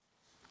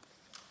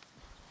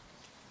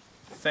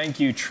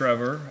Thank you,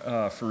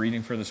 Trevor, for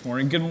reading for this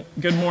morning.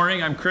 Good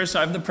morning. I'm Chris.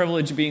 I have the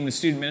privilege of being the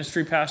student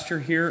ministry pastor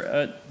here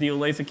at the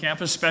Olathe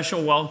campus.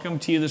 Special welcome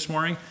to you this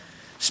morning,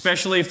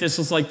 especially if this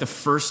is like the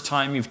first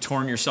time you've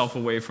torn yourself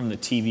away from the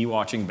TV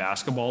watching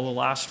basketball the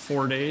last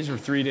 4 days or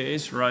 3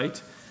 days,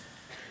 right?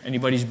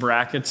 Anybody's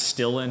brackets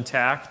still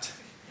intact?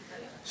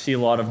 See a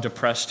lot of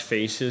depressed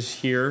faces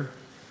here.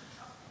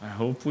 I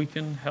hope we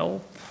can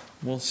help.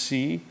 We'll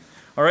see.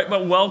 All right,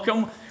 but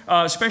welcome,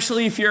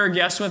 especially if you're a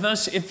guest with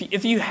us.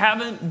 If you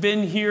haven't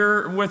been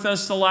here with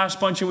us the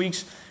last bunch of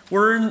weeks,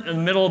 we're in the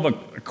middle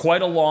of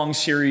quite a long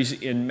series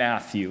in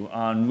Matthew.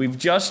 We've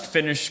just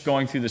finished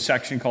going through the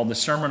section called the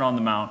Sermon on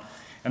the Mount,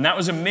 and that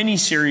was a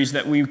mini-series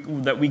that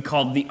we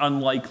called The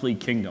Unlikely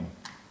Kingdom.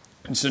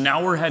 And so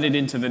now we're headed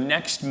into the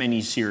next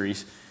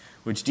mini-series,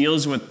 which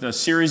deals with the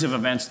series of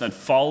events that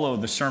follow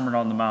the Sermon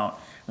on the Mount.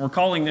 And we're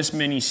calling this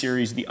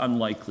mini-series The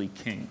Unlikely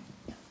King.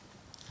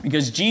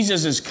 Because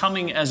Jesus is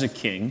coming as a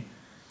king,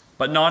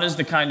 but not as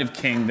the kind of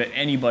king that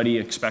anybody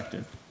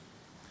expected.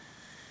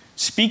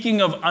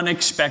 Speaking of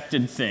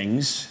unexpected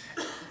things,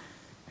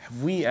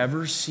 have we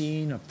ever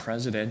seen a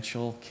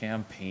presidential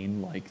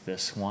campaign like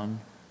this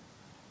one?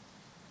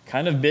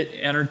 Kind of bit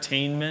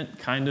entertainment,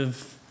 kind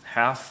of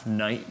half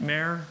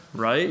nightmare,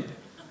 right?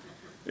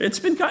 It's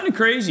been kind of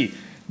crazy.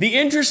 The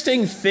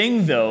interesting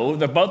thing, though,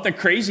 about the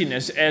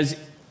craziness is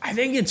I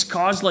think it's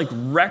caused like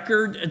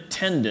record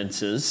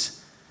attendances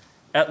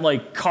at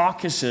like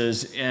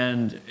caucuses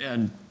and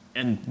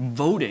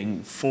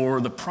voting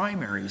for the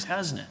primaries,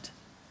 hasn't it?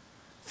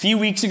 A few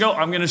weeks ago,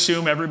 I'm going to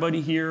assume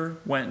everybody here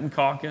went and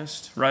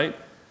caucused, right?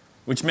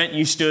 Which meant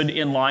you stood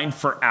in line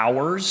for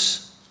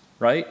hours,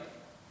 right?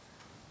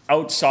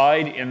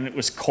 Outside, and it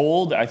was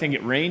cold. I think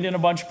it rained in a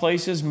bunch of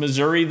places.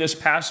 Missouri this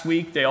past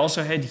week, they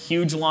also had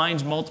huge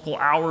lines, multiple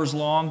hours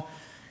long,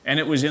 and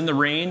it was in the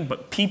rain,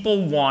 but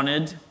people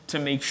wanted to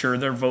make sure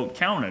their vote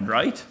counted,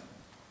 right?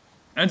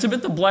 And it's a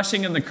bit the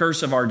blessing and the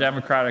curse of our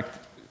democratic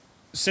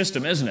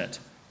system, isn't it?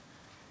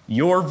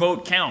 Your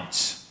vote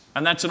counts,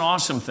 and that's an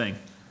awesome thing.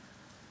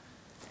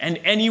 And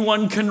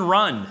anyone can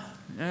run,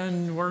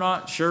 and we're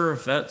not sure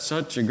if that's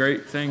such a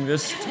great thing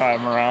this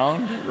time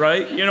around,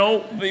 right? You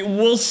know,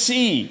 we'll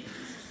see.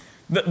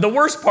 The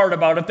worst part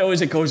about it, though,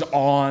 is it goes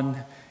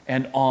on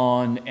and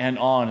on and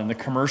on, and the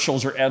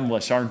commercials are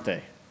endless, aren't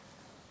they?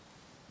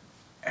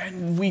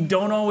 And we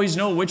don't always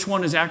know which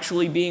one is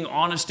actually being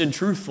honest and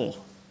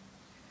truthful.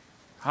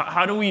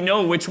 How do we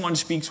know which one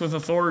speaks with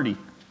authority?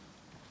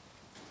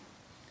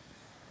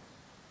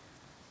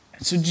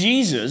 And so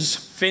Jesus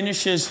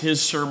finishes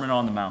his Sermon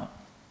on the Mount.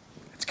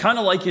 It's kind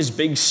of like his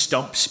big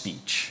stump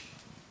speech.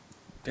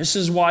 This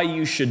is why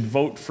you should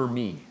vote for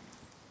me.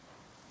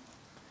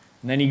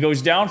 And then he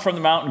goes down from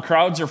the mountain,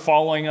 crowds are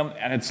following him,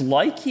 and it's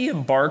like he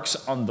embarks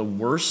on the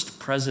worst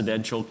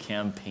presidential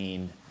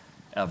campaign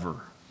ever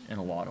in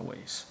a lot of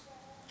ways.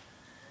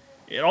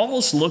 It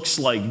almost looks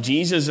like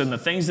Jesus and the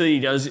things that he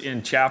does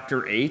in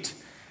chapter 8,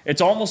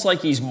 it's almost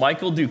like he's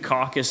Michael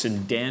Dukakis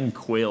and Dan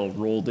Quayle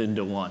rolled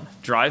into one,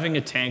 driving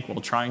a tank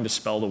while trying to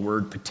spell the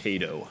word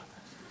potato,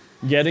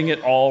 getting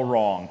it all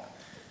wrong.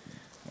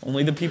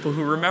 Only the people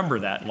who remember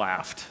that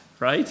laughed,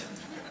 right?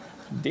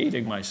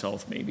 Dating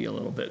myself maybe a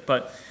little bit.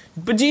 But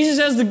Jesus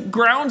has the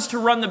grounds to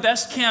run the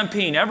best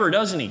campaign ever,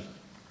 doesn't he?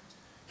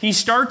 He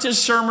starts his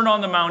Sermon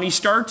on the Mount, he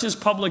starts his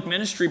public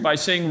ministry by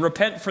saying,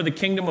 "Repent, for the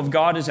kingdom of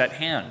God is at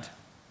hand."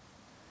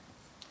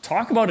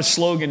 Talk about a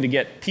slogan to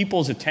get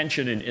people's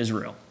attention in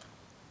Israel.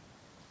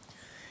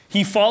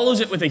 He follows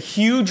it with a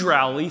huge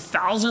rally,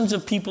 thousands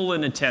of people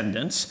in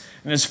attendance,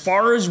 and as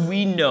far as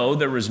we know,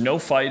 there was no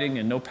fighting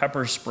and no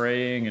pepper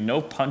spraying and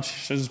no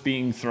punches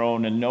being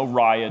thrown and no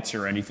riots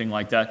or anything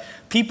like that.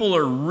 People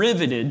are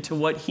riveted to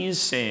what he is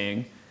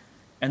saying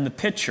and the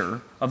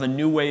picture of a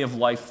new way of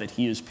life that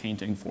he is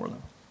painting for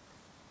them.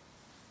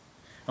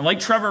 And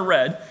like Trevor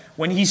read,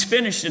 when he's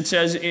finished, it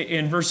says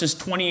in verses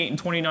 28 and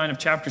 29 of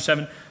chapter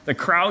 7, the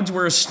crowds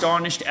were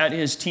astonished at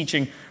his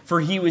teaching, for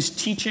he was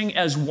teaching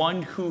as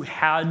one who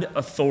had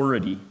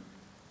authority,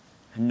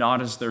 and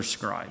not as their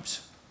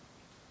scribes.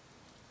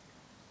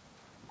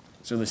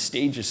 So the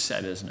stage is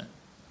set, isn't it?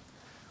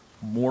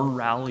 More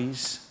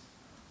rallies,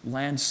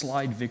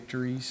 landslide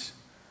victories,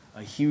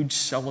 a huge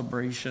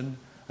celebration,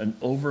 an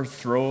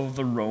overthrow of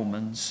the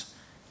Romans,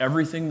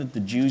 everything that the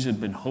Jews had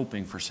been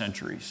hoping for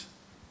centuries.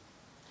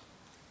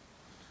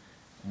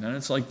 And then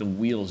it's like the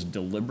wheels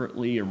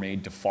deliberately are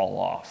made to fall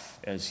off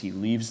as he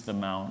leaves the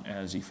mount,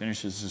 as he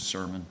finishes his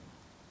sermon.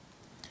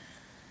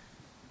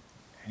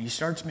 And he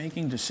starts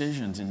making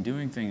decisions and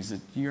doing things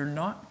that you're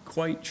not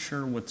quite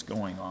sure what's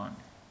going on.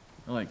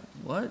 You're like,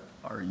 what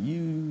are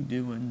you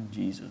doing,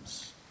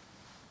 Jesus?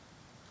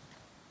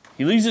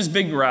 He leaves this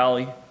big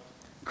rally.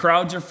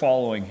 Crowds are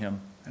following him.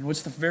 And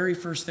what's the very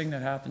first thing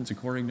that happens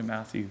according to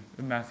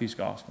Matthew's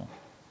gospel?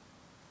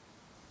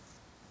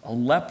 A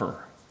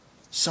leper,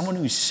 someone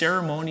who's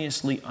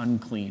ceremoniously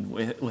unclean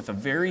with a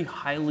very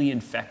highly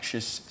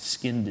infectious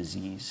skin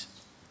disease,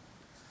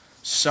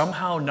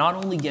 somehow not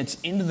only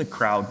gets into the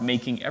crowd,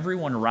 making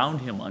everyone around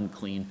him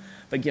unclean,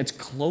 but gets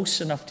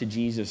close enough to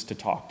Jesus to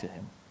talk to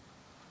him.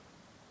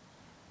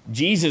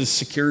 Jesus'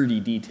 security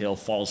detail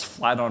falls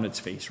flat on its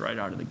face right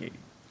out of the gate.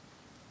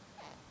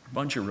 A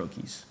bunch of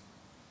rookies.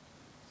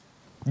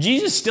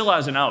 Jesus still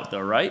has an out, though,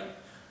 right?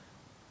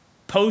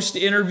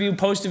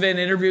 Post-event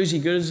interviews,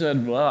 he could have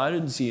said, well, I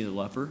didn't see a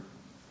leper.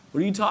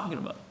 What are you talking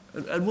about?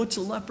 And what's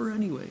a leper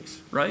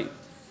anyways, right?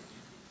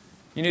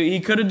 He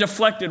could have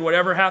deflected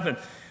whatever happened.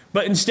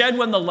 But instead,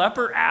 when the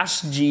leper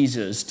asks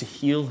Jesus to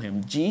heal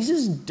him,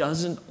 Jesus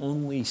doesn't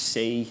only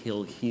say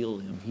he'll heal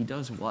him. He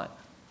does what?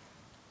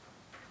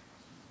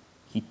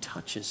 He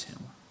touches him.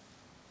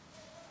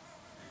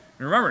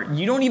 And remember,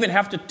 you don't even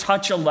have to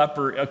touch a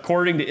leper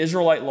according to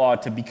Israelite law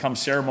to become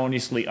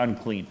ceremoniously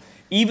unclean.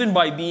 Even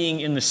by being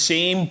in the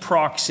same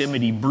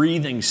proximity,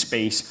 breathing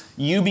space,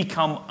 you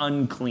become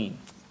unclean.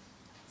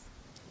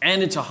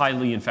 And it's a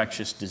highly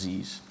infectious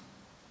disease.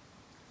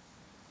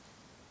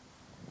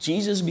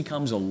 Jesus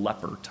becomes a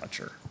leper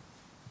toucher.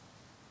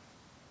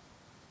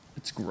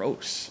 It's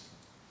gross.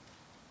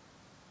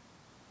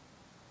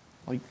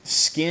 Like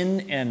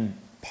skin and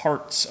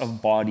parts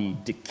of body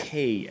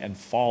decay and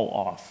fall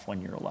off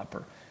when you're a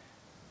leper.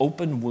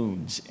 Open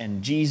wounds,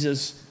 and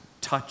Jesus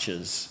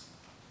touches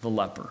the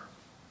leper.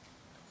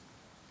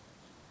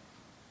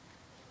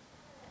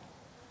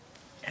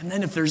 And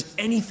then if there's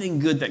anything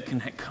good that can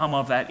come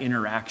of that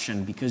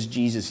interaction because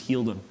Jesus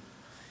healed him,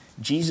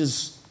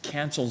 Jesus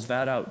cancels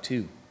that out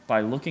too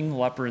by looking the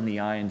leper in the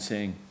eye and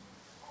saying,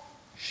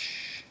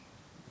 shh,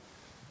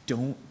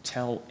 don't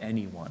tell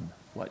anyone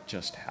what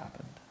just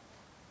happened.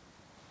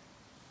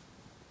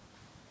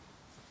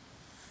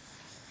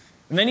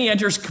 And then he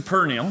enters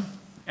Capernaum,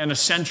 and a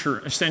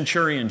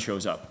centurion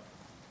shows up.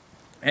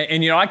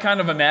 And I kind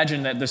of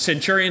imagine that the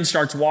centurion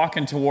starts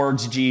walking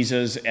towards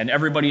Jesus, and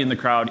everybody in the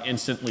crowd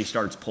instantly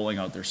starts pulling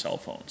out their cell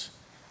phones.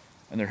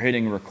 And they're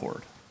hitting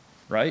record,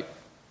 right?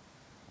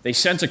 They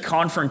sense a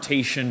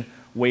confrontation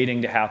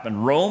waiting to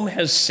happen. Rome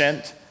has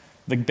sent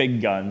the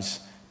big guns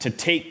to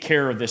take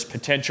care of this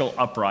potential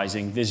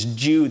uprising, this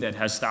Jew that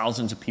has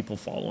thousands of people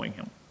following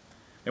him.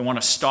 They want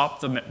to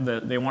stop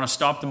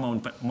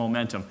the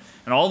momentum.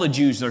 And all the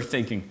Jews, they're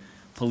thinking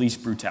police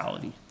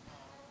brutality.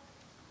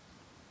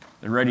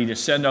 They're ready to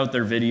send out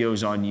their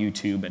videos on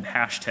YouTube and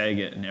hashtag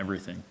it and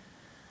everything.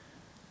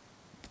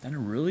 But then a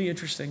really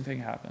interesting thing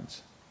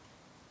happens.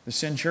 The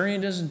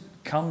centurion doesn't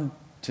come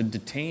to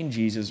detain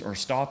Jesus or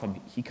stop him.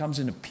 He comes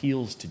and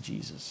appeals to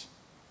Jesus.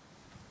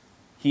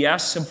 He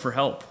asks him for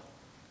help.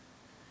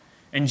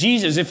 And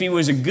Jesus, if he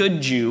was a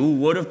good Jew,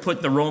 would have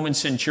put the Roman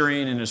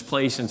centurion in his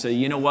place and said,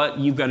 you know what,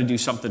 you've got to do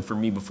something for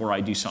me before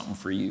I do something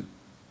for you.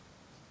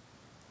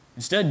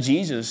 Instead,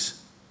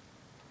 Jesus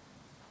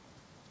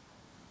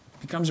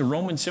becomes a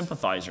Roman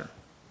sympathizer.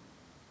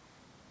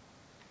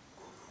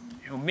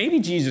 Maybe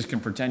Jesus can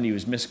pretend he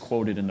was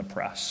misquoted in the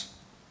press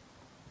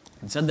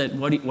and said that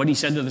what he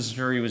said to the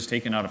centurion was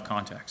taken out of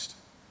context.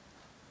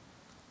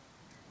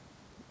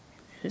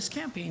 His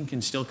campaign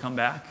can still come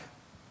back.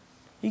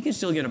 He can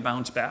still get a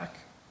bounce back.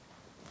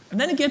 And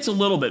then it gets a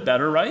little bit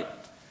better, right?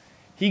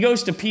 He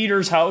goes to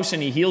Peter's house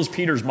and he heals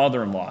Peter's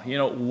mother-in-law.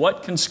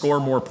 What can score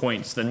more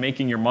points than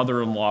making your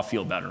mother-in-law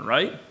feel better,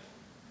 right?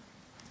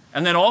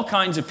 And then all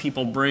kinds of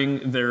people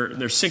bring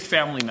their sick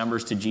family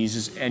members to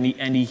Jesus, and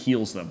he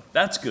heals them.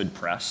 That's good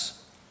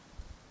press.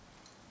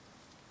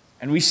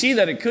 And we see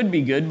that it could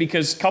be good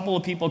because a couple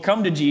of people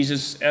come to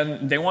Jesus,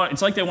 and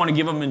it's like they want to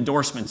give him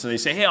endorsements. So they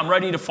say, hey, I'm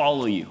ready to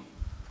follow you.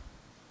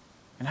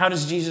 And how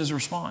does Jesus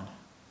respond?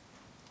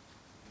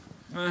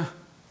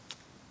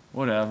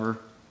 Whatever.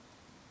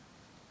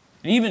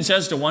 And he even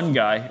says to one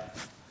guy,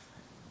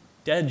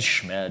 dead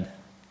schmed.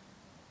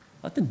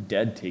 Let the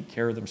dead take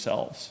care of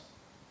themselves.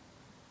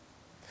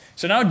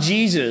 So now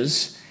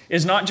Jesus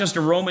is not just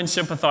a Roman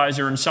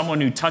sympathizer and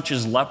someone who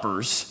touches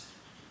lepers.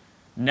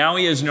 Now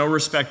he has no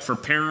respect for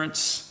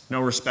parents,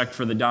 no respect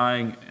for the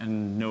dying,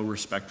 and no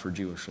respect for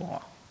Jewish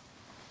law.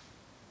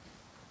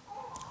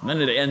 And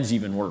then it ends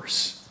even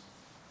worse.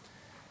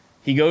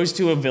 He goes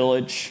to a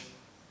village,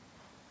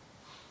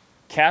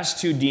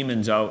 casts 2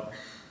 demons out,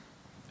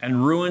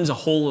 and ruins a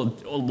whole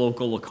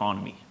local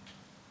economy.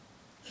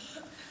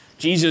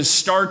 Jesus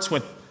starts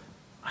with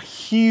a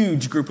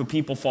huge group of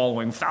people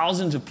following,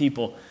 thousands of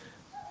people,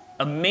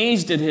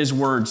 amazed at his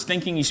words,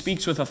 thinking he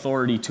speaks with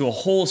authority, to a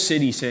whole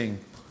city saying,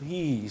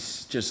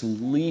 please just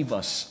leave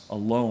us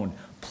alone.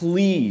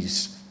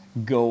 Please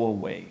go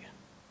away.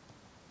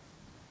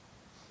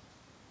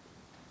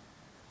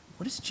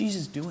 What is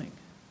Jesus doing?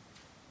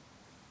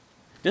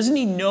 Doesn't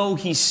he know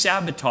he's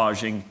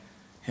sabotaging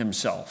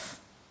himself?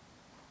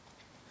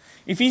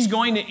 If he's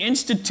going to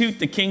institute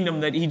the kingdom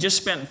that he just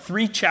spent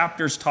 3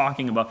 chapters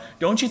talking about,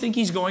 don't you think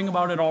he's going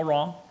about it all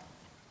wrong?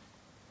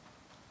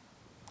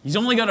 He's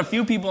only got a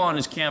few people on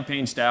his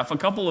campaign staff, a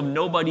couple of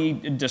nobody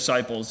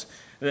disciples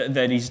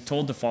that he's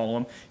told to follow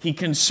him. He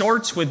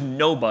consorts with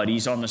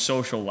nobodies on the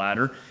social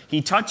ladder.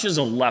 He touches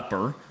a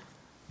leper.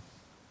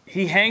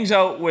 He hangs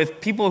out with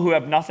people who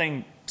have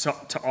nothing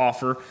to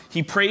offer.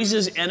 He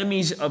praises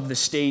enemies of the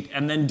state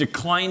and then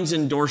declines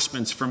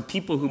endorsements from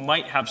people who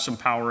might have some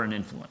power and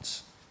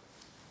influence.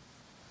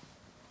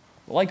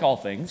 Like all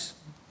things,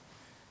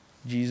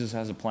 Jesus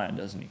has a plan,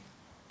 doesn't he?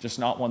 Just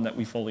not one that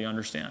we fully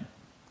understand.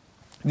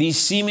 These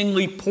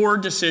seemingly poor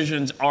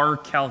decisions are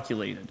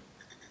calculated.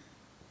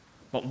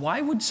 But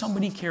why would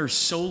somebody care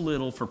so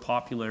little for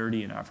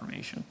popularity and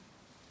affirmation?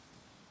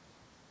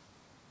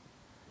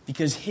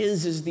 Because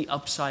his is the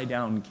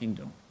upside-down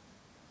kingdom.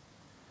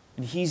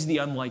 And he's the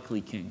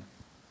unlikely king.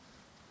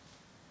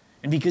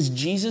 And because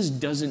Jesus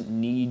doesn't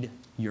need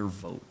your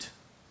vote.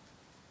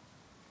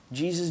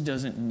 Jesus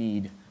doesn't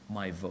need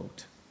my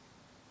vote.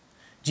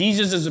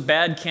 Jesus is a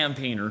bad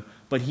campaigner,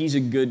 but he's a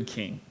good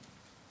king.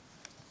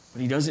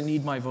 But he doesn't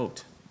need my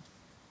vote.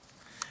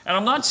 And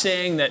I'm not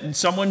saying that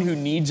someone who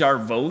needs our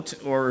vote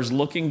or is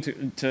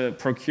looking to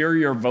procure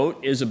your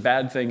vote is a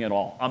bad thing at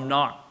all. I'm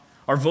not.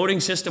 Our voting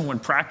system, when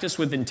practiced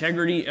with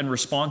integrity and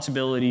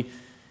responsibility,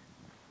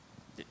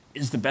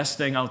 is the best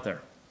thing out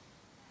there.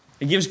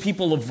 It gives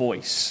people a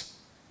voice.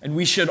 And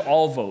we should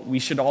all vote. We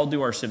should all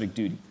do our civic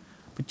duty.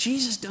 But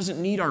Jesus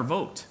doesn't need our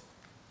vote.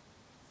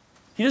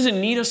 He doesn't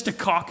need us to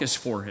caucus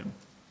for him.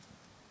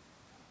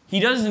 He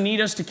doesn't need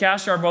us to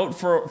cast our vote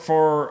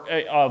for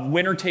a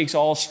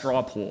winner-takes-all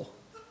straw poll.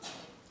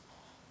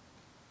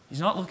 He's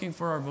not looking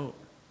for our vote.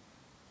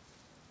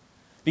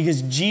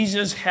 Because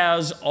Jesus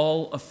has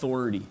all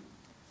authority.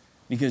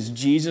 Because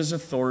Jesus'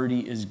 authority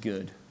is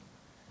good.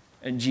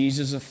 And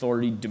Jesus'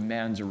 authority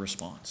demands a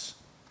response.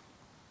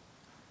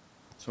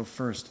 So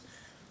first,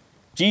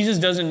 Jesus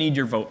doesn't need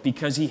your vote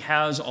because he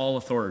has all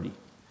authority.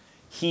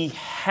 He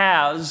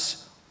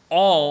has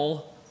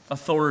all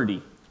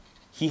authority.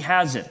 He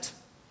has it.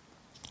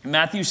 In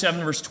Matthew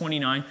 7, verse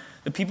 29,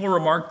 the people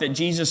remarked that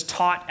Jesus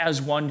taught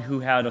as one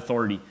who had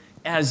authority,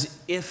 as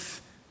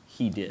if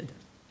he did.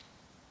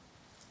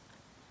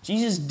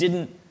 Jesus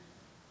didn't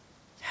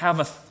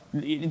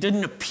it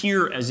didn't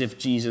appear as if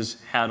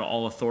Jesus had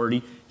all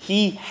authority.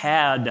 He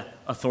had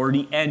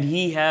authority, and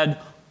he had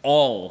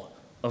all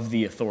of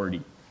the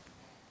authority.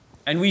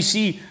 And we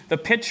see the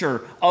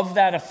picture of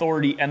that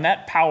authority and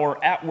that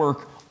power at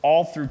work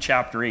all through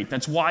chapter 8.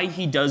 That's why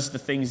he does the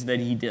things that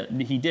he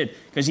did,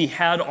 because he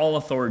had all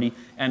authority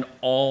and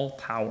all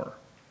power.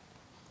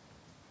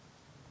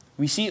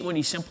 We see it when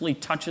he simply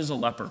touches a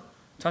leper,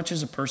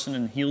 touches a person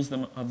and heals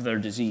them of their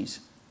disease.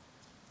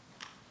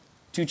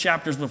 2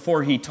 chapters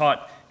before, he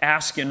taught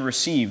ask and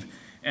receive.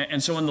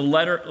 And so when the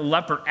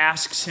leper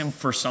asks him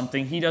for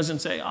something, he doesn't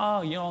say,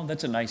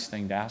 that's a nice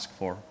thing to ask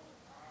for.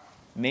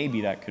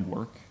 Maybe that could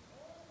work.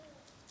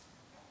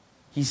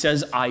 He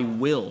says, I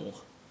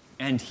will.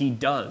 And he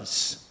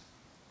does.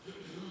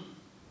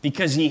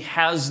 Because he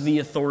has the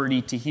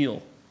authority to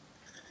heal.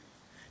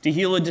 To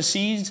heal a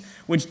disease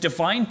which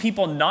defined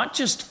people not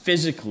just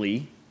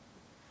physically,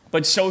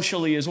 but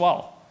socially as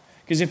well.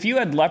 Because if you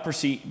had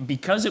leprosy,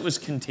 because it was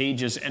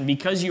contagious and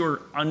because you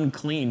were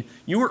unclean,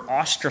 you were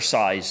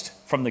ostracized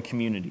from the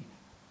community.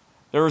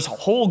 There was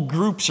whole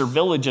groups or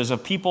villages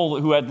of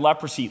people who had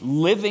leprosy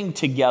living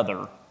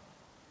together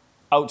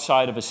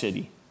outside of a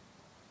city.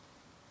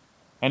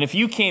 And if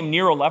you came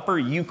near a leper,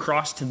 you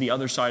crossed to the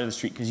other side of the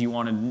street because you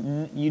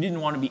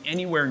didn't want to be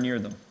anywhere near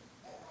them.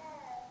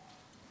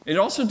 It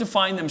also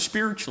defined them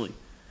spiritually.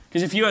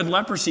 Because if you had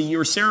leprosy, you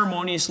were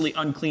ceremoniously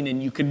unclean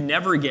and you could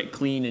never get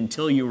clean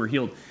until you were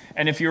healed.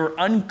 And if you were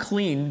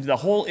unclean, the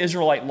whole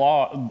Israelite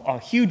law, a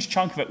huge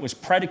chunk of it was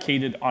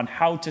predicated on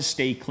how to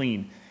stay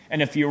clean.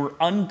 And if you were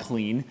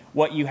unclean,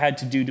 what you had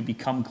to do to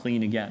become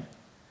clean again.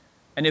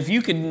 And if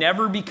you could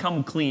never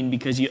become clean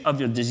because of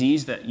the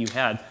disease that you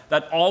had,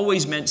 that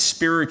always meant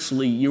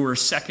spiritually you were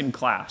second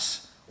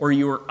class, or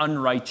you were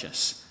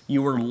unrighteous,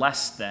 you were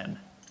less than.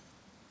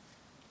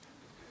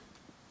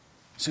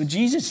 So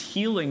Jesus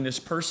healing this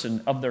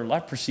person of their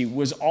leprosy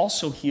was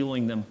also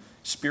healing them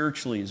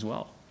spiritually as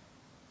well.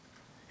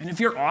 And if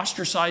you're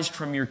ostracized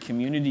from your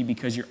community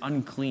because you're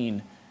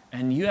unclean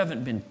and you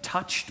haven't been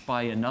touched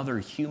by another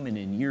human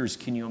in years,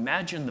 can you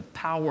imagine the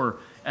power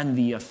and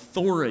the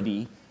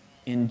authority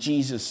in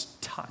Jesus'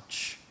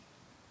 touch,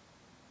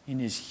 in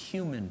his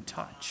human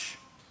touch?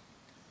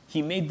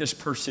 He made this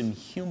person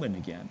human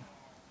again.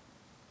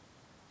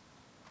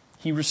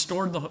 He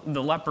restored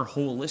the leper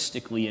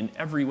holistically in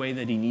every way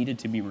that he needed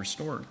to be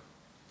restored.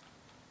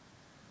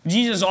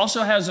 Jesus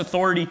also has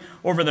authority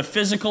over the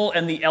physical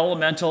and the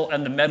elemental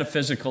and the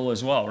metaphysical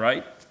as well,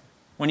 right?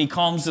 When he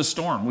calms the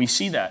storm, we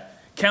see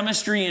that.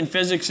 Chemistry and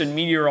physics and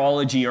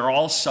meteorology are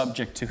all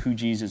subject to who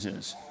Jesus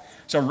is.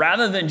 So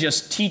rather than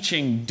just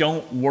teaching,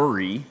 don't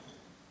worry,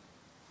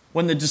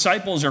 when the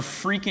disciples are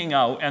freaking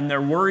out and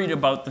they're worried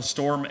about the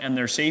storm and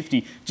their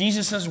safety,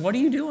 Jesus says, what are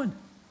you doing?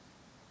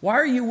 Why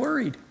are you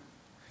worried?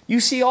 You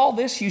see all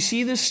this, you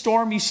see this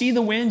storm, you see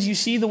the winds, you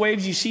see the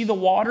waves, you see the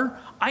water.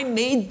 I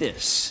made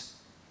this.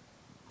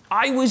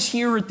 I was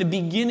here at the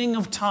beginning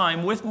of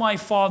time with my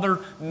Father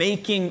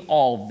making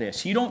all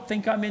this. You don't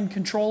think I'm in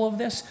control of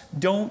this?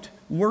 Don't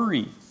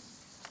worry.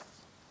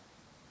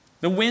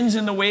 The winds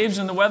and the waves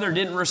and the weather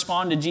didn't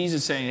respond to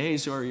Jesus saying, hey,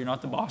 sorry, you're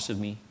not the boss of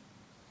me.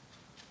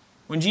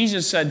 When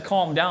Jesus said,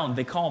 calm down,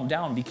 they calmed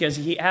down because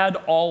he had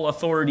all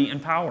authority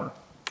and power.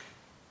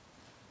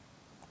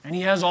 And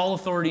he has all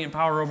authority and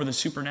power over the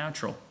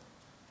supernatural.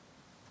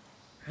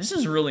 This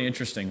is a really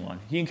interesting one.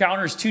 He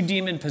encounters two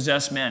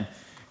demon-possessed men.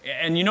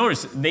 And you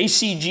notice, they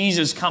see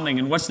Jesus coming,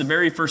 and what's the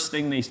very first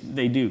thing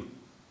they do?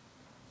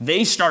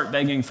 They start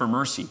begging for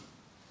mercy.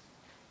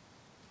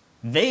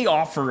 They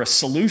offer a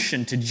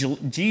solution to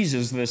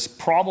Jesus, this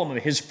problem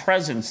of his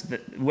presence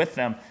with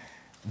them.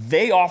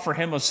 They offer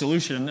him a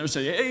solution, and they're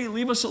saying, hey,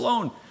 leave us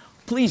alone.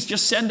 Please,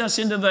 just send us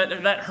into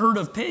that herd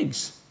of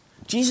pigs.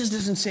 Jesus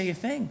doesn't say a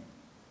thing.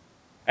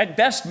 At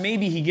best,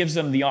 maybe he gives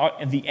them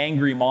the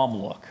angry mom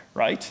look,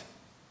 right?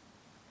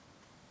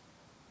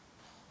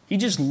 He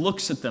just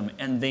looks at them,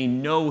 and they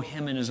know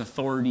him and his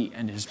authority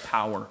and his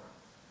power.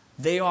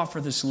 They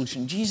offer the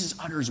solution. Jesus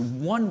utters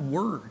one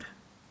word.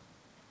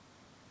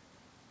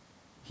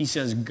 He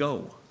says,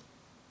 go.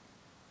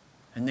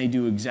 And they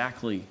do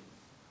exactly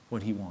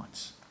what he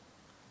wants.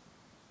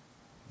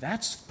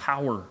 That's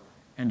power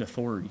and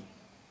authority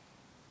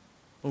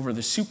over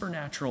the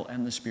supernatural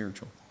and the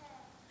spiritual.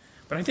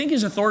 But I think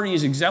his authority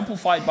is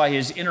exemplified by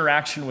his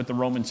interaction with the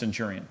Roman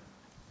centurion.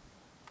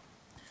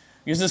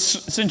 Because the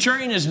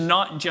centurion is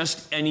not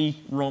just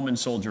any Roman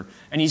soldier,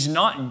 and he's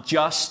not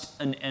just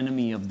an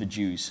enemy of the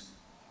Jews.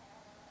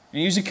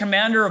 And he was a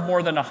commander of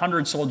more than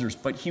 100 soldiers,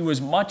 but he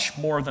was much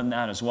more than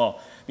that as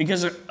well.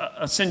 Because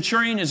a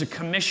centurion is a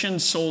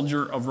commissioned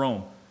soldier of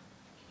Rome.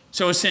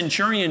 So a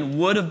centurion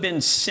would have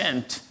been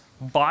sent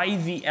by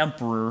the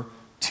emperor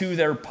to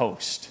their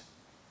post.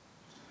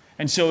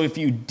 And so if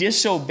you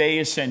disobey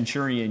a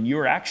centurion,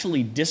 you're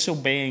actually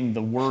disobeying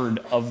the word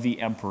of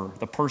the emperor,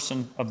 the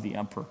person of the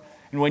emperor.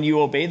 And when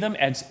you obey them,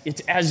 it's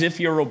as if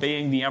you're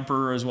obeying the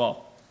emperor as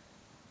well.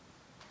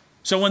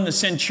 So when the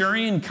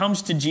centurion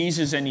comes to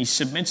Jesus and he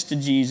submits to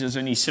Jesus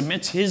and he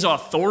submits his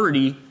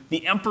authority,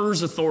 the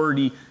emperor's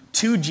authority,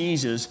 to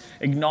Jesus,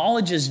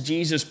 acknowledges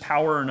Jesus'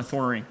 power and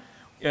authority,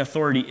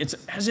 it's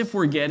as if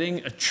we're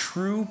getting a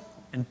true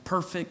and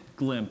perfect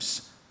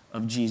glimpse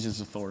of Jesus'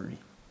 authority.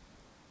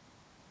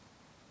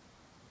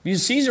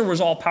 Because Caesar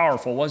was all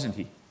powerful, wasn't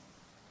he?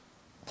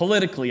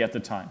 Politically at the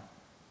time.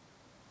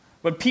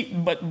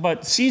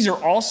 But Caesar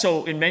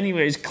also, in many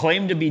ways,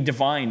 claimed to be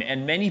divine,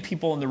 and many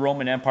people in the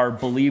Roman Empire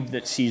believed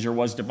that Caesar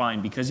was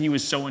divine because he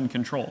was so in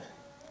control.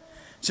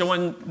 So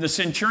when the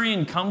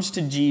centurion comes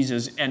to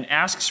Jesus and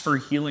asks for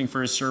healing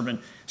for his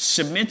servant,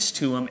 submits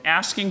to him,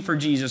 asking for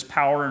Jesus'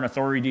 power and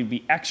authority to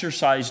be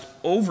exercised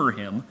over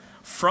him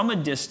from a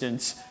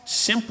distance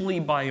simply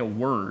by a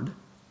word,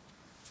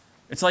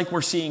 it's like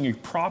we're seeing a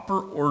proper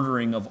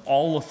ordering of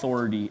all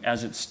authority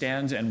as it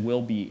stands and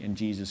will be in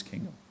Jesus'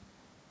 kingdom.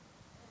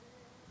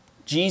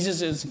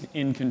 Jesus is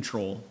in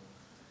control,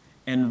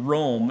 and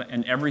Rome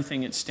and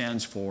everything it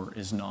stands for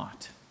is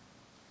not.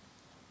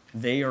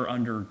 They are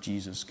under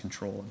Jesus'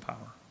 control and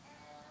power.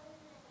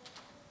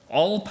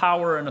 All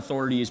power and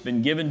authority has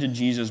been given to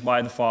Jesus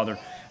by the Father.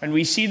 And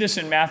we see this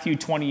in Matthew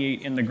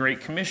 28 in the Great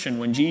Commission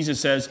when Jesus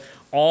says,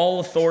 all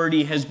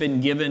authority has been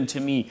given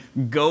to me.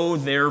 Go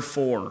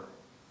therefore.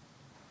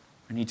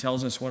 And he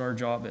tells us what our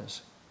job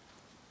is.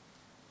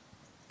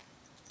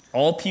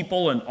 All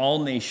people and all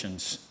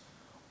nations,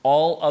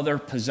 all other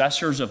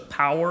possessors of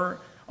power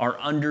are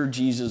under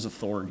Jesus'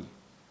 authority.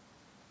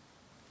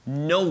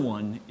 No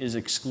one is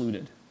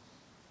excluded.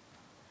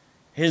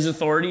 His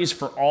authority is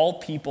for all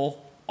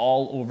people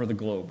all over the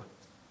globe.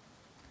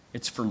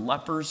 It's for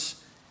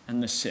lepers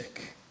and the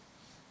sick.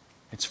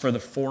 It's for the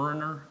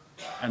foreigner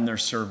and their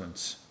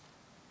servants.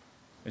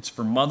 It's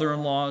for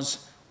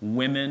mother-in-laws,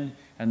 women,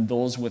 and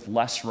those with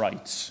less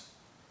rights.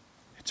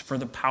 It's for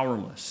the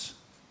powerless.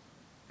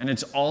 And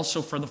it's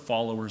also for the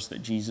followers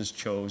that Jesus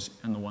chose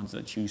and the ones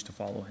that choose to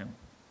follow him.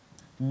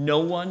 No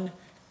one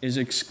is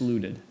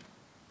excluded.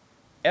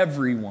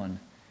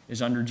 Everyone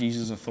is under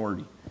Jesus'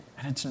 authority.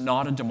 And it's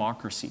not a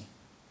democracy.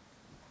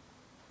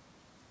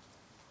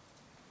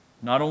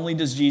 Not only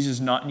does Jesus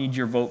not need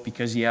your vote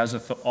because he has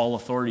all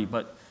authority,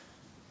 but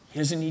he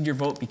doesn't need your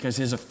vote because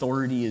his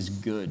authority is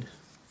good.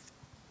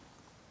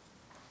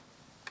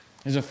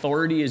 His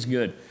authority is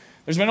good.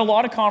 There's been a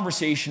lot of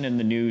conversation in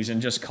the news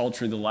and just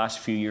culture the last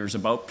few years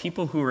about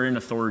people who are in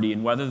authority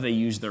and whether they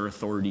use their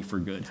authority for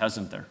good,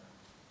 hasn't there?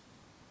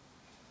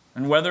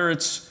 And whether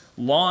it's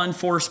law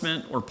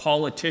enforcement or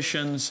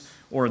politicians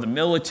or the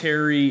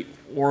military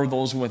or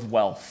those with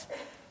wealth.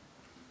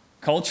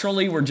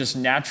 Culturally, we're just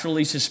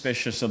naturally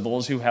suspicious of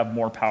those who have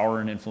more power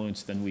and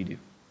influence than we do.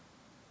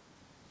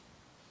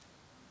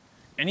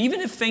 And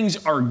even if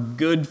things are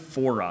good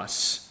for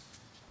us,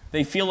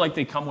 they feel like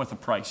they come with a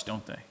price,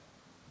 don't they?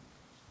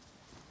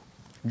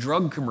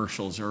 Drug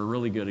commercials are a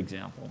really good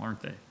example,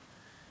 aren't they?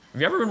 Have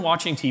you ever been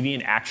watching TV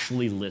and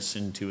actually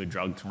listened to a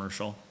drug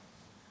commercial?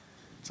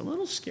 It's a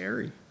little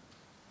scary.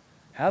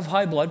 Have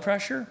high blood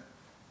pressure?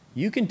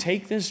 You can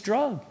take this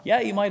drug. Yeah,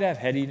 you might have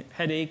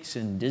headaches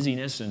and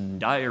dizziness and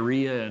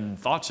diarrhea and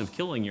thoughts of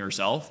killing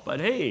yourself, but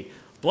hey,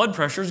 blood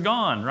pressure's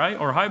gone, right?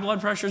 Or high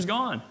blood pressure's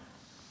gone.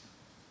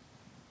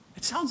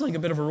 It sounds like a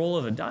bit of a roll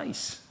of the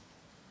dice.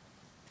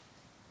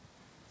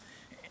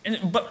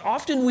 But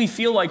often we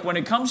feel like when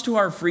it comes to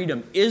our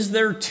freedom, is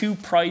there too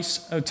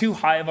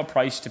high of a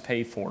price to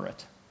pay for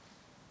it?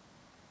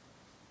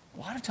 A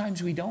lot of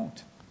times we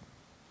don't.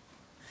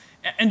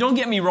 And don't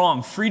get me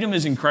wrong, freedom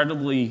is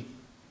incredibly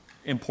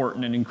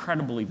important and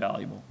incredibly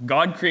valuable.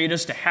 God created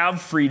us to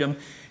have freedom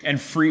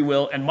and free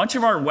will, and much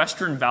of our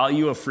Western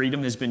value of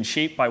freedom has been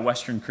shaped by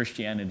Western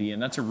Christianity,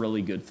 and that's a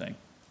really good thing.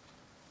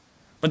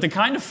 But the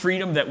kind of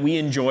freedom that we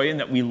enjoy and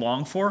that we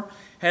long for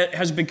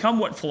has become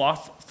what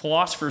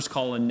philosophers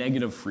call a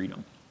negative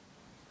freedom.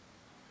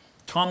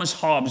 Thomas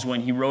Hobbes,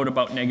 when he wrote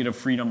about negative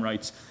freedom,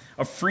 writes,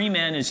 "A free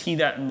man is he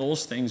that in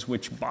those things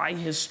which by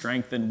his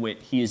strength and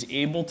wit he is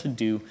able to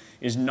do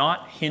is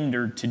not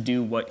hindered to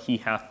do what he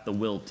hath the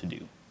will to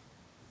do."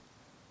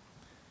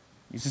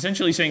 He's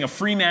essentially saying a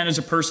free man is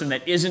a person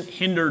that isn't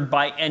hindered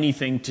by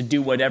anything to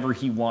do whatever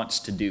he wants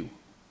to do.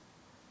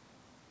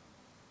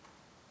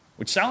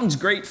 Which sounds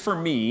great for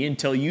me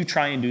until you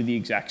try and do the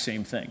exact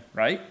same thing,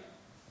 right?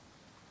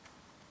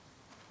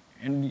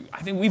 And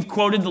I think we've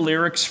quoted the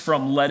lyrics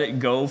from Let It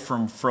Go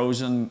from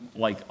Frozen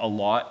like a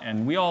lot,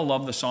 and we all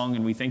love the song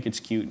and we think it's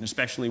cute, and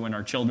especially when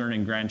our children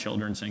and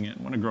grandchildren sing it.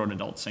 When a grown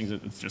adult sings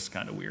it, it's just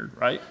kind of weird,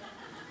 right?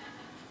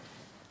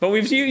 But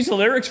we've used the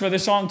lyrics for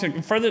this song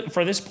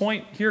for this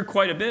point here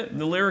quite a bit.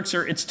 The lyrics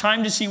are, "It's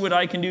time to see what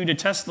I can do to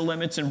test the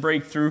limits and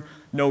break through.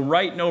 No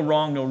right, no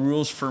wrong, no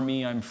rules for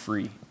me, I'm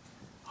free."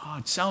 Oh,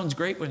 it sounds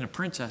great when a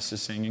princess is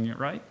singing it,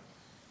 right?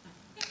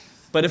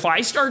 But if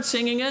I start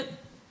singing it,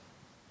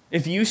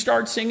 if you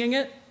start singing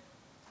it,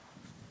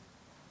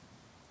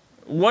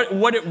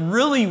 what it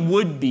really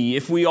would be,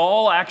 if we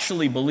all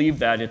actually believe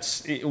that,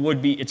 it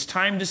would be, "It's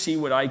time to see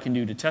what I can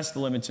do to test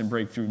the limits and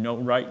break through. No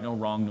right, no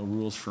wrong, no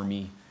rules for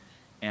me.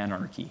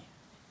 Anarchy."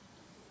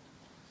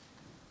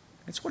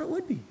 That's what it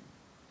would be.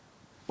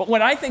 But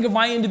when I think of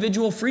my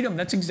individual freedom,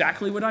 that's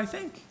exactly what I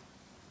think.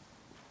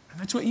 And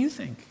that's what you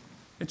think.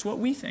 It's what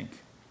we think.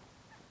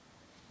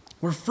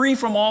 We're free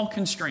from all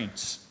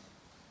constraints.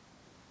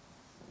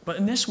 But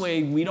in this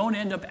way, we don't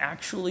end up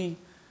actually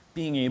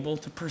being able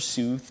to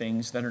pursue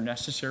things that are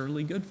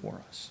necessarily good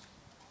for us.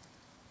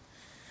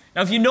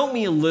 Now, if you know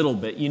me a little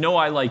bit, you know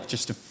I like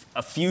just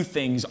a few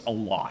things a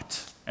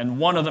lot. And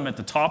one of them at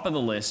the top of the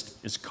list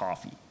is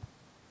coffee.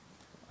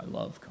 I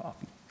love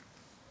coffee.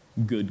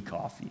 Good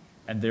coffee.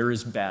 And there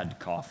is bad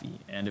coffee.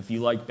 And if you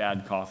like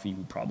bad coffee,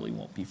 we probably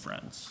won't be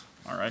friends.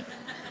 All right?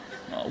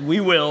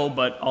 We will,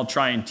 but I'll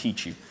try and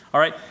teach you. All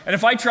right? And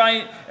if I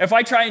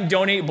try and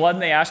donate blood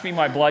and they ask me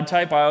my blood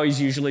type, I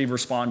always usually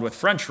respond with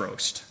French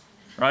roast.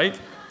 Right?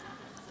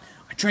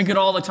 I drink it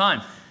all the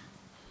time.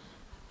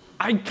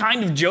 I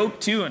kind of joke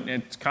too, and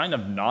it's kind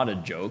of not a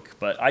joke,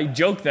 but I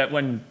joke that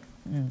when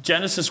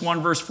Genesis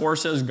 1 verse 4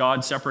 says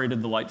God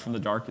separated the light from the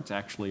dark, it's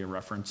actually a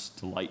reference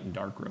to light and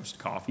dark roast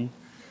coffee.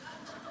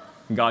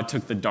 God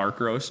took the dark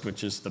roast,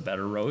 which is the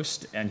better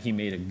roast, and he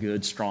made a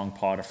good strong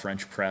pot of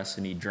French press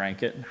and he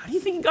drank it. And how do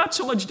you think he got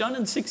so much done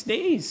in 6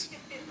 days?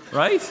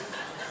 Right?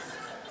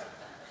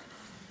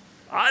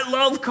 I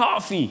love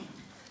coffee.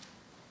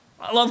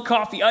 I love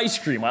coffee ice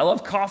cream. I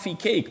love coffee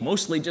cake,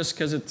 mostly just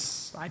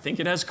because I think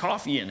it has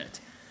coffee in it.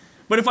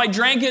 But if I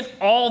drank it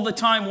all the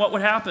time, what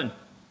would happen?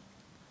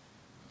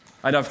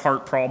 I'd have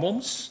heart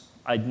problems.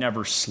 I'd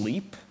never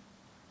sleep.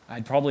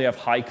 I'd probably have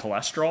high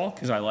cholesterol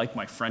because I like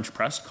my French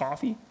press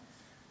coffee.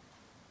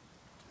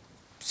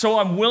 So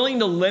I'm willing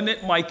to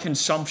limit my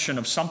consumption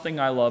of something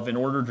I love in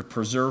order to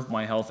preserve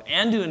my health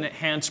and to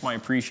enhance my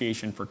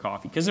appreciation for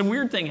coffee. Because a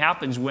weird thing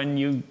happens when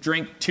you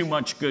drink too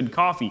much good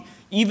coffee.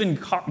 Even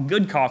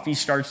good coffee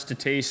starts to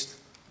taste,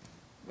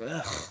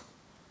 ugh.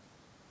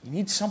 You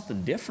need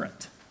something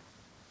different.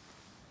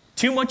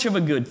 Too much of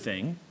a good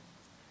thing,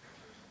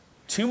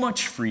 too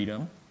much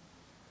freedom,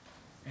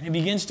 and it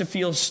begins to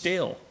feel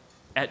stale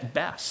at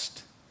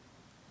best,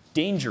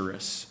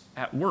 dangerous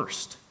at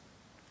worst.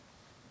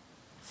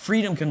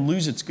 Freedom can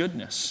lose its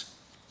goodness.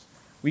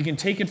 We can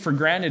take it for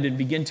granted and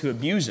begin to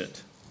abuse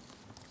it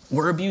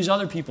or abuse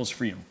other people's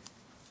freedom.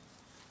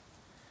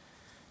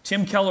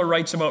 Tim Keller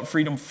writes about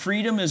freedom.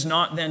 Freedom is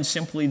not then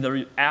simply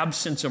the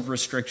absence of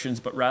restrictions,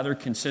 but rather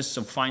consists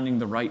of finding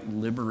the right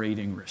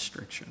liberating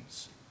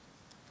restrictions.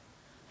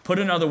 Put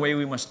another way,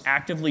 we must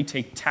actively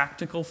take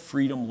tactical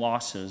freedom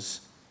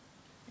losses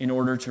in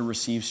order to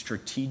receive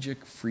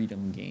strategic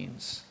freedom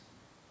gains.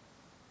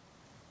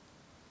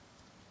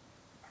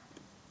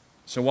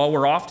 So while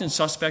we're often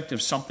suspect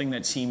of something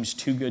that seems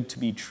too good to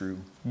be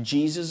true,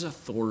 Jesus'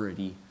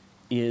 authority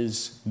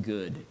is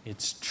good.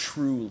 It's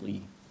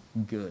truly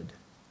good.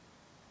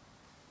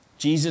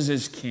 Jesus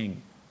is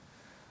king,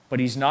 but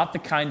he's not the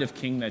kind of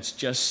king that's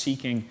just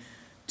seeking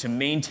to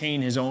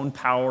maintain his own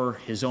power,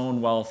 his own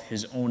wealth,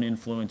 his own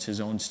influence, his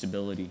own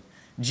stability.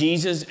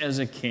 Jesus, as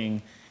a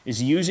king,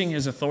 is using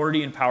his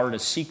authority and power to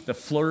seek the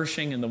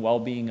flourishing and the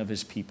well-being of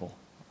his people.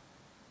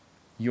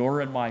 Your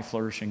and my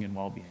flourishing and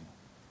well-being.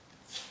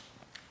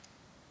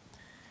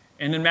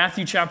 And in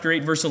Matthew chapter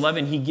 8, verse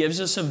 11, he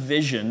gives us a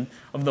vision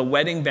of the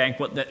wedding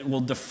banquet that will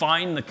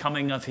define the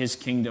coming of his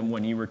kingdom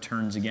when he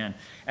returns again.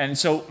 And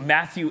so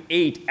Matthew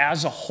 8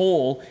 as a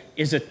whole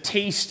is a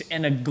taste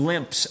and a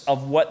glimpse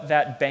of what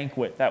that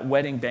banquet, that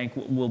wedding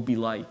banquet will be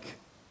like.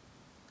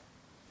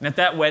 And at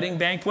that wedding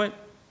banquet,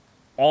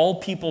 all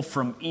people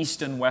from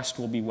east and west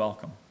will be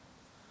welcome.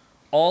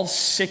 All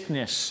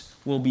sickness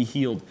will be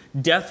healed.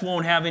 Death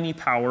won't have any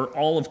power.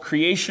 All of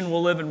creation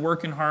will live and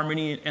work in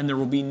harmony, and there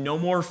will be no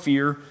more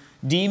fear.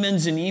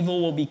 Demons and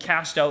evil will be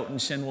cast out,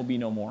 and sin will be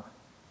no more.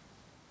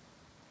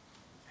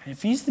 And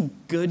if he's the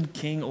good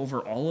king over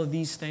all of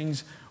these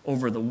things,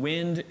 over the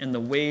wind and the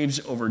waves,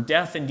 over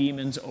death and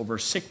demons, over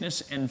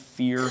sickness and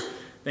fear,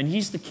 then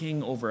he's the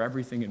king over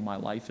everything in my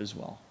life as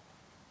well.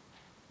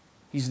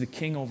 He's the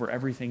king over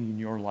everything in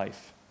your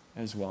life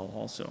as well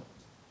also.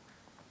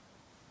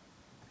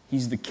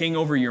 He's the king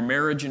over your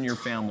marriage and your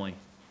family,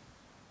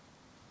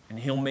 and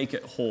he'll make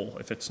it whole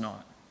if it's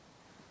not.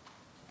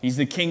 He's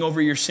the king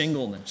over your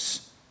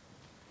singleness.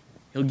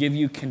 He'll give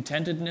you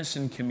contentedness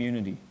and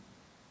community.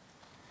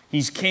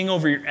 He's king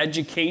over your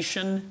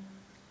education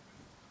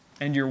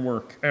and your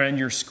work, and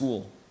your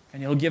school,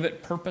 and he'll give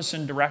it purpose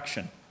and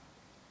direction.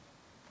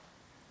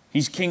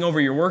 He's king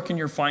over your work and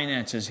your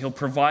finances. He'll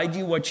provide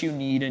you what you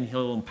need, and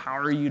he'll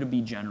empower you to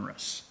be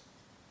generous.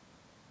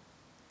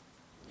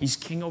 He's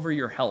king over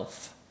your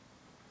health.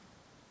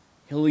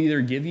 He'll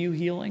either give you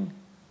healing,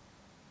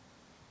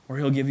 or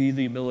he'll give you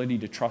the ability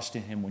to trust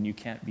in him when you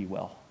can't be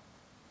well.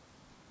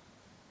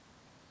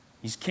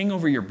 He's king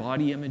over your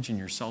body image and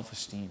your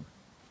self-esteem.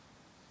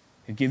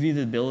 He'll give you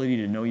the ability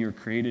to know you're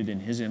created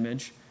in his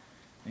image,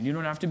 and you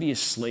don't have to be a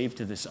slave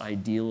to this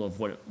ideal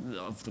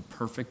of the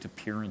perfect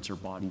appearance or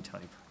body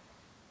type.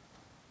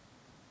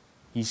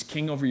 He's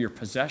king over your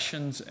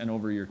possessions and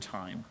over your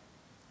time.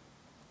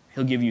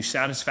 He'll give you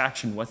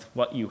satisfaction with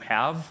what you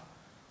have,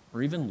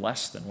 or even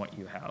less than what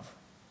you have.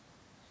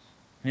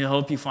 And he'll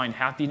help you find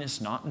happiness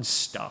not in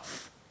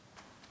stuff,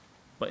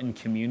 but in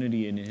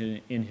community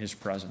and in his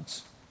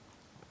presence.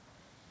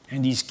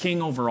 And he's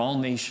king over all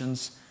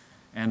nations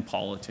and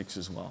politics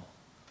as well.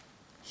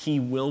 He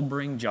will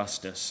bring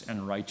justice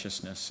and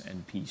righteousness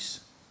and peace.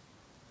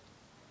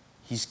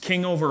 He's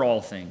king over all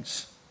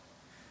things.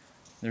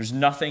 There's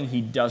nothing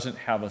he doesn't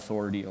have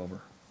authority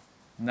over.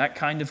 And that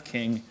kind of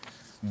king,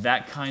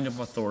 that kind of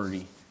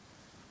authority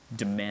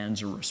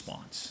demands a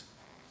response.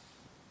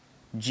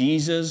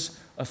 Jesus'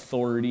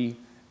 authority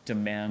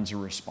demands a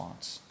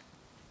response.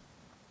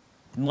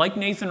 And like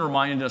Nathan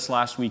reminded us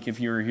last week, if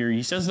you were here,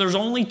 he says there's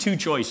only two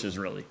choices,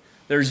 really.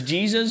 There's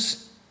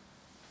Jesus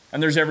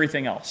and there's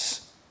everything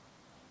else.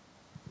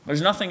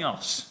 There's nothing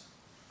else.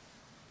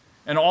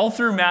 And all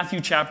through Matthew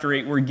chapter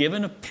 8, we're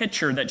given a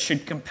picture that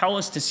should compel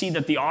us to see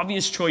that the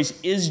obvious choice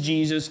is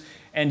Jesus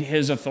and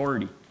his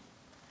authority.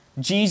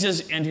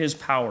 Jesus and his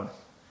power.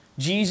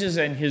 Jesus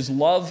and his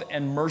love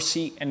and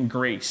mercy and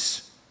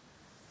grace.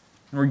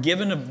 And we're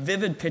given a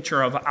vivid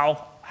picture of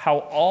how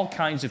all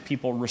kinds of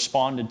people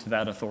responded to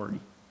that authority.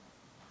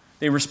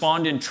 They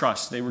respond in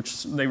trust. They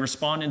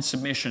respond in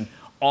submission,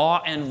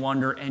 awe and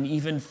wonder, and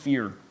even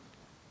fear.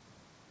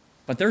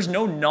 But there's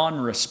no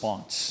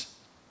non-response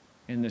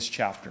in this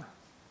chapter.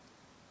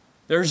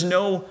 There's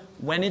no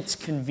when it's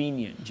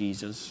convenient,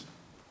 Jesus.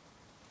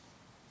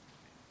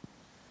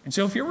 And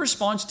so if your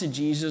response to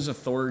Jesus'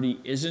 authority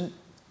isn't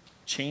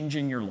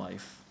changing your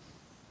life,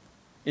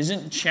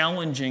 isn't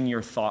challenging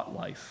your thought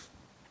life,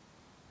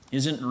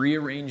 isn't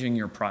rearranging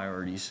your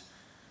priorities,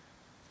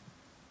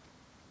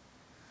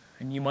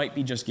 and you might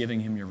be just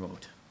giving him your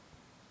vote.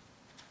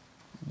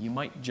 You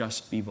might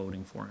just be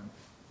voting for him.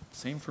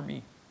 Same for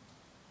me.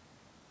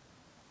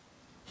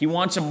 He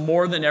wants him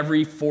more than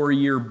every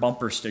 4-year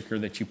bumper sticker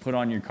that you put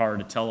on your car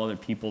to tell other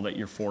people that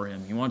you're for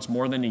him. He wants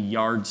more than a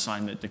yard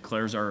sign that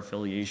declares our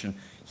affiliation.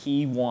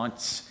 He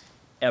wants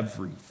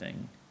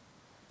everything.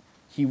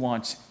 He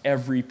wants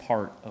every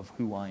part of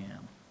who I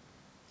am.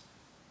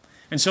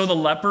 And so the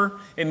leper,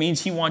 it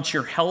means he wants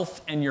your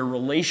health and your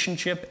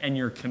relationship and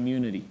your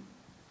community.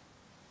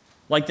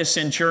 Like the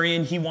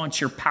centurion, he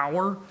wants your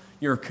power,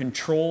 your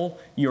control,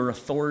 your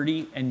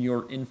authority, and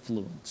your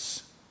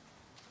influence.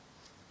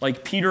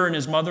 Like Peter and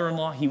his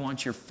mother-in-law, he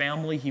wants your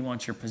family, he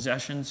wants your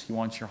possessions, he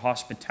wants your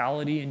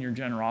hospitality and your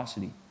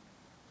generosity.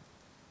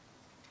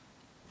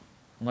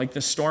 Like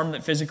the storm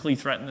that physically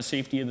threatened the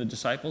safety of the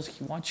disciples,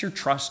 he wants your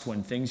trust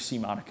when things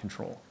seem out of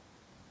control.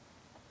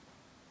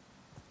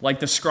 Like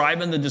the scribe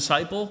and the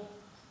disciple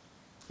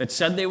that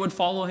said they would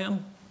follow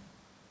him,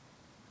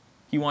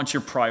 he wants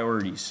your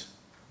priorities.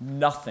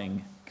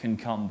 Nothing can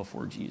come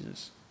before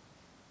Jesus.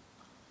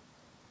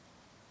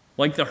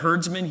 Like the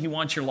herdsman, he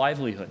wants your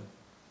livelihood.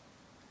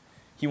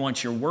 He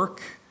wants your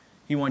work.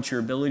 He wants your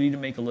ability to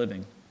make a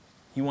living.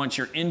 He wants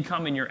your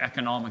income and your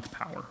economic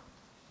power.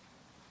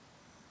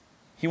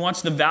 He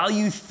wants the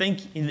value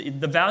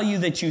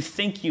that you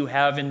think you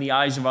have in the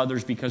eyes of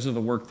others because of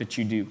the work that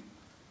you do.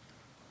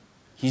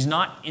 He's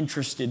not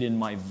interested in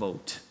my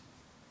vote.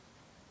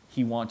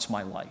 He wants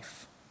my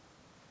life.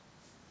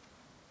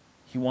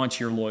 He wants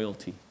your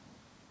loyalty.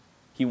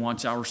 He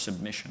wants our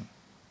submission.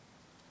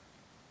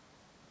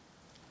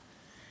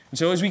 And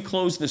so as we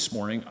close this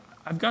morning,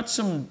 I've got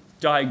some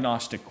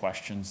diagnostic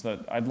questions that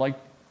I'd like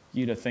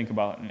you to think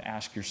about and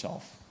ask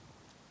yourself.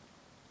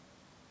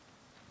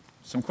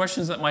 Some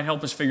questions that might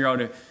help us figure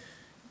out if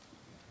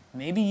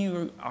maybe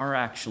you are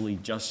actually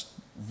just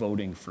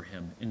voting for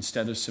him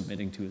instead of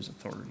submitting to his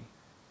authority.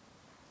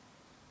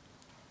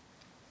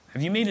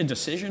 Have you made a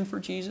decision for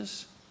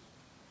Jesus?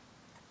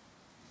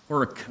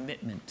 Or a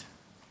commitment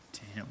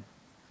to him?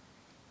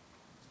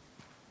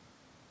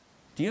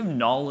 Do you have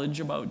knowledge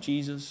about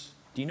Jesus?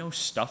 Do you know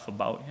stuff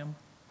about him?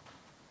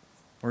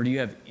 Or do you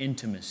have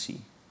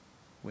intimacy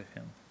with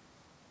him?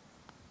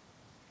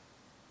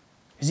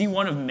 Is he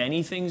one of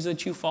many things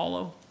that you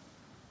follow?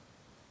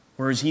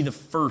 Or is he the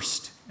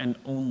first and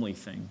only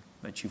thing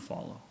that you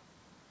follow?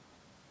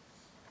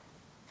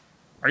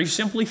 Are you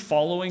simply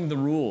following the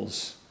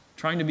rules,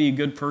 trying to be a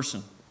good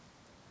person?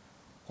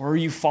 Or are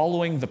you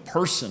following the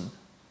person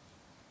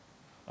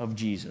of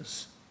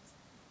Jesus?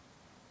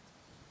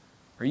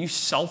 Are you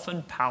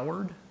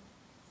self-empowered?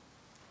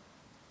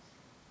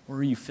 Or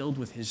are you filled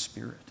with his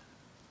Spirit?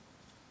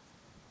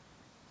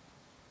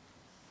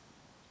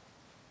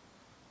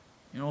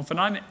 You know,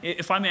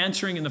 if I'm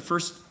answering in the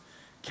first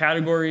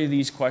category of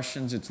these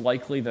questions, it's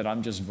likely that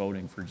I'm just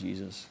voting for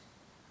Jesus.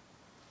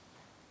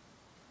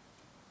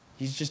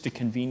 He's just a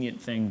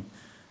convenient thing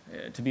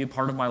to be a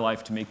part of my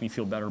life to make me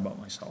feel better about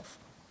myself.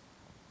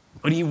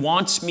 But he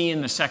wants me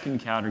in the second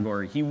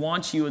category. He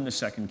wants you in the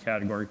second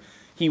category.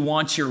 He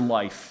wants your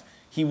life.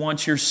 He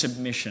wants your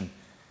submission.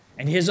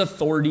 And his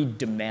authority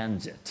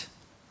demands it.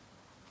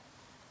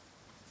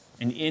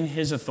 And in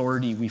his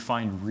authority, we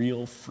find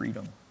real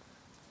freedom.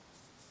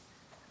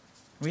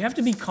 We have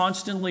to be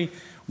constantly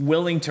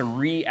willing to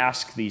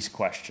re-ask these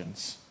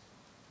questions.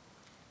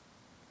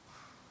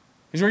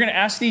 Because we're going to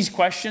ask these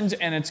questions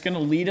and it's going to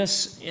lead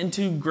us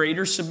into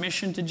greater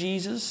submission to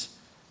Jesus.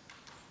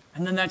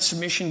 And then that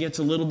submission gets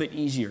a little bit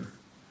easier.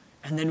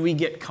 And then we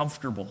get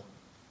comfortable.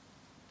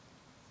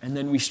 And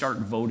then we start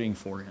voting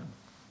for him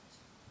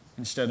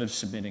instead of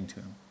submitting to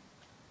him.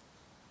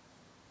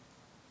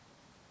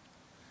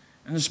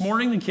 And this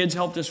morning the kids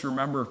helped us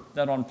remember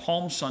that on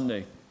Palm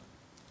Sunday,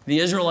 the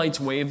Israelites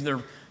waved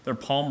their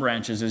palm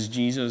branches as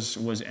Jesus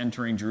was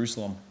entering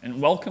Jerusalem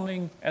and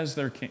welcoming him as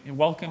their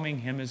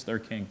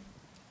king.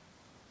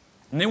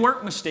 And they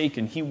weren't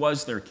mistaken. He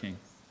was their king.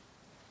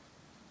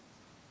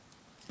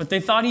 But they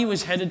thought he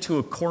was headed to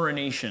a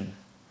coronation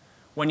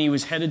when he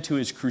was headed to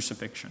his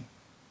crucifixion.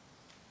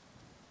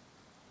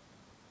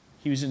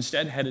 He was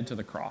instead headed to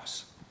the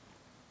cross.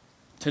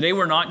 Today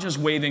we're not just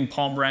waving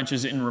palm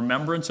branches in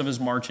remembrance of his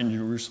march into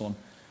Jerusalem.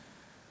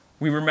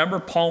 We remember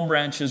palm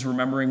branches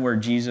remembering where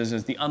Jesus,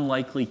 as the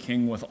unlikely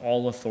king with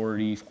all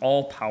authority,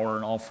 all power,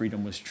 and all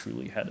freedom, was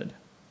truly headed.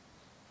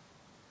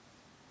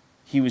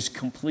 He was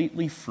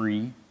completely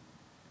free,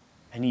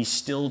 and he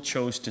still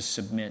chose to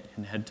submit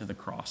and head to the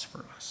cross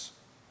for us.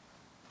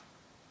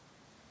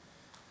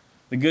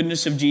 The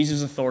goodness of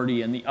Jesus'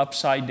 authority and the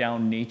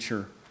upside-down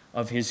nature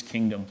of his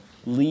kingdom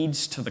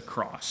leads to the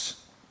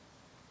cross.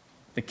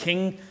 The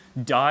king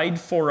died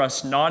for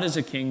us not as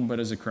a king,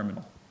 but as a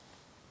criminal.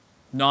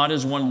 Not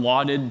as one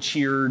lauded,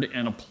 cheered,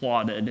 and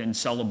applauded and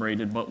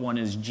celebrated, but one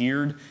is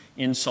jeered,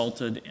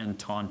 insulted, and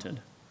taunted.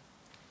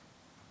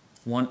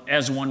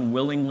 As one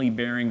willingly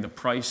bearing the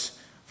price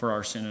for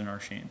our sin and our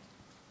shame.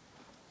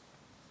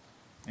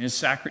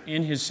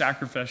 In his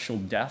sacrificial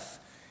death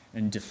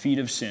and defeat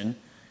of sin,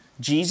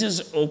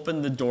 Jesus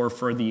opened the door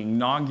for the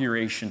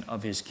inauguration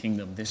of his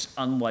kingdom, this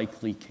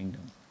unlikely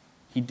kingdom.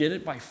 He did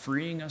it by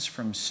freeing us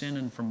from sin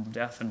and from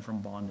death and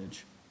from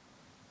bondage.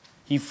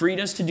 He freed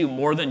us to do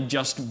more than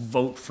just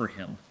vote for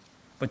him,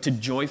 but to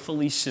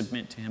joyfully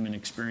submit to him and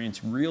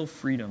experience real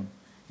freedom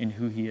in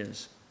who he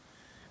is.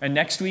 And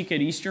next week at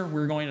Easter,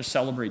 we're going to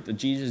celebrate that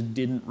Jesus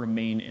didn't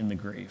remain in the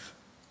grave.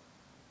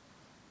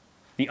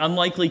 The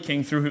unlikely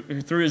king, through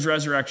his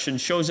resurrection,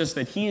 shows us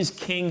that he is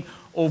king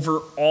over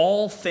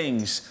all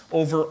things,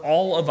 over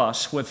all of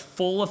us, with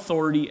full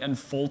authority and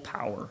full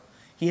power.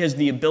 He has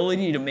the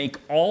ability to make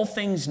all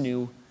things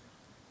new,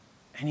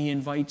 and he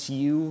invites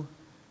you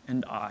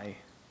and I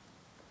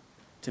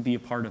to be a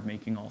part of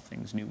making all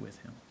things new with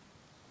him.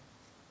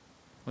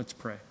 Let's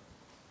pray.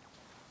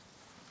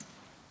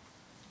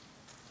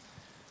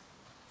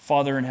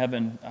 Father in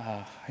heaven,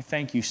 I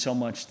thank you so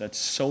much that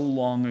so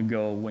long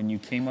ago when you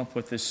came up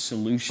with this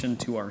solution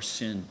to our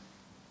sin,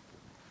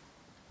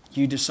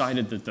 you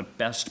decided that the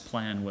best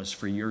plan was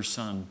for your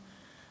Son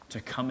to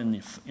come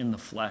in the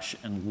flesh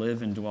and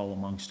live and dwell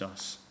amongst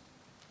us.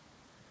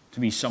 To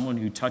be someone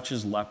who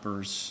touches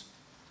lepers,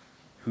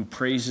 who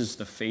praises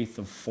the faith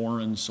of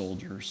foreign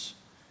soldiers,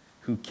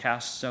 who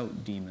casts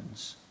out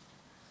demons,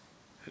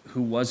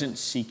 who wasn't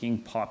seeking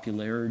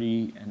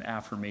popularity and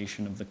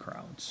affirmation of the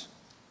crowds,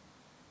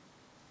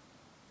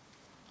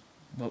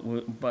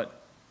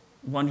 but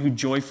one who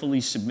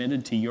joyfully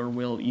submitted to your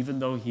will, even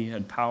though he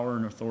had power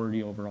and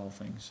authority over all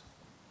things.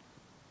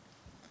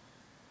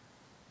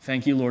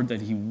 Thank you, Lord,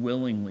 that he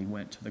willingly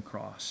went to the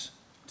cross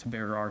to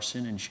bear our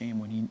sin and shame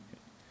when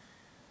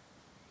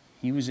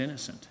he was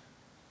innocent.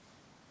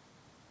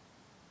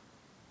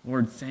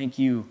 Lord, thank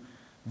you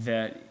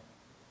that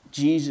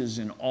Jesus,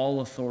 in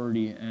all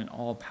authority and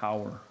all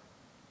power,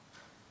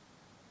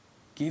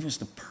 gave us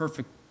the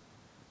perfect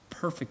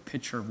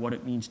picture of what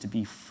it means to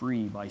be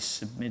free by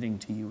submitting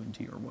to you and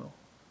to your will.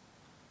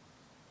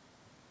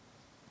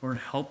 Lord,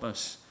 help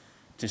us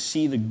to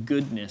see the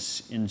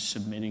goodness in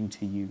submitting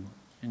to you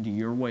into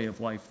your way of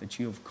life that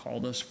you have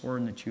called us for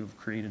and that you have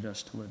created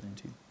us to live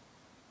into.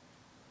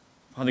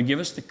 Father, give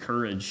us the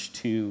courage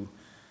to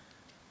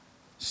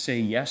say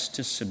yes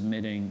to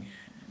submitting,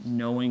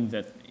 knowing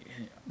that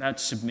that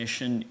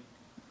submission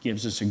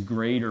gives us a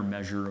greater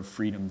measure of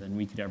freedom than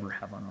we could ever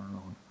have on our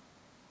own.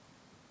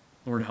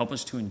 Lord, help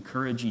us to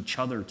encourage each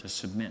other to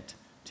submit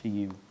to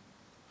you.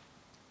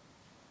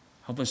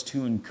 Help us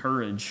to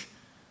encourage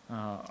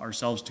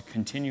ourselves to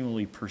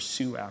continually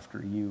pursue after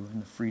you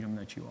and the freedom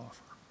that you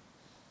offer.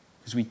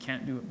 Because we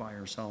can't do it by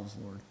ourselves,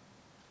 Lord.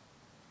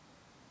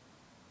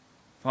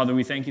 Father,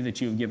 we thank you that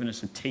you have given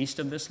us a taste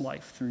of this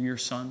life through your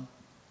Son,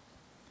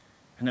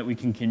 and that we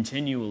can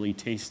continually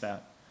taste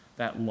that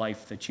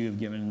life that you have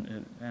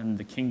given and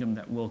the kingdom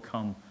that will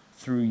come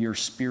through your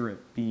Spirit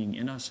being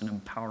in us and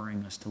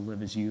empowering us to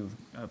live as you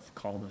have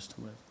called us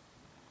to live.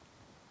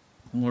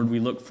 And Lord, we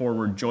look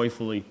forward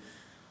joyfully,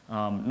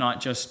 not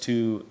just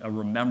to a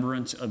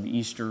remembrance of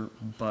Easter,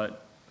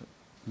 but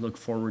look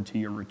forward to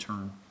your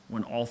return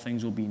when all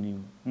things will be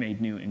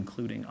made new,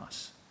 including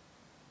us.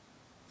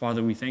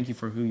 Father, we thank you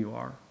for who you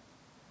are,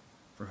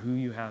 for who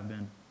you have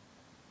been,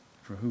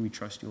 for who we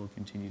trust you will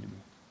continue to be.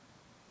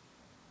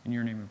 In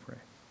your name we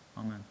pray.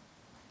 Amen.